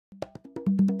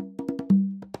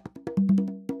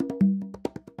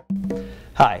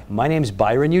Hi, my name is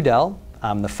Byron Udell.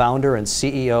 I'm the founder and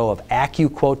CEO of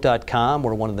AccuQuote.com.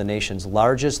 We're one of the nation's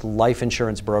largest life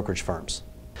insurance brokerage firms.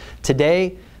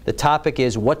 Today, the topic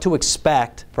is what to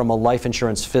expect from a life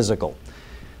insurance physical.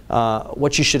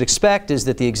 What you should expect is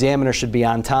that the examiner should be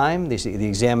on time. The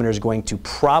examiner is going to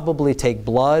probably take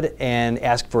blood and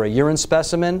ask for a urine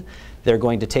specimen. They're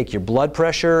going to take your blood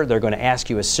pressure. They're going to ask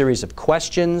you a series of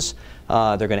questions.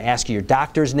 They're going to ask you your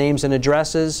doctor's names and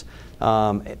addresses.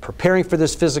 Preparing for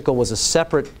this physical was a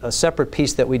separate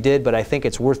piece that we did, but I think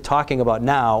it's worth talking about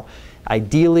now.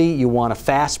 Ideally, you want to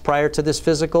fast prior to this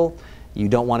physical. You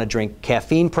don't want to drink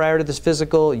caffeine prior to this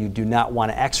physical. You do not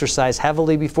want to exercise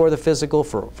heavily before the physical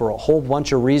for a whole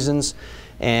bunch of reasons.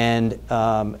 And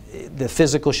the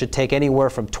physical should take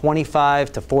anywhere from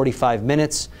 25 to 45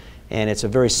 minutes. And it's a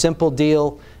very simple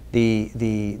deal.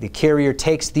 The carrier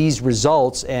takes these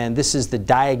results, and this is the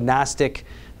diagnostic.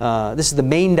 This is the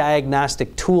main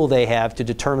diagnostic tool they have to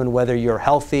determine whether you're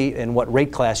healthy and what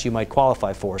rate class you might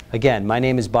qualify for. Again, my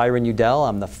name is Byron Udell.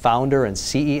 I'm the founder and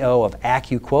CEO of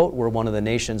AccuQuote. We're one of the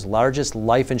nation's largest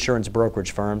life insurance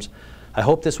brokerage firms. I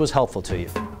hope this was helpful to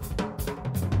you.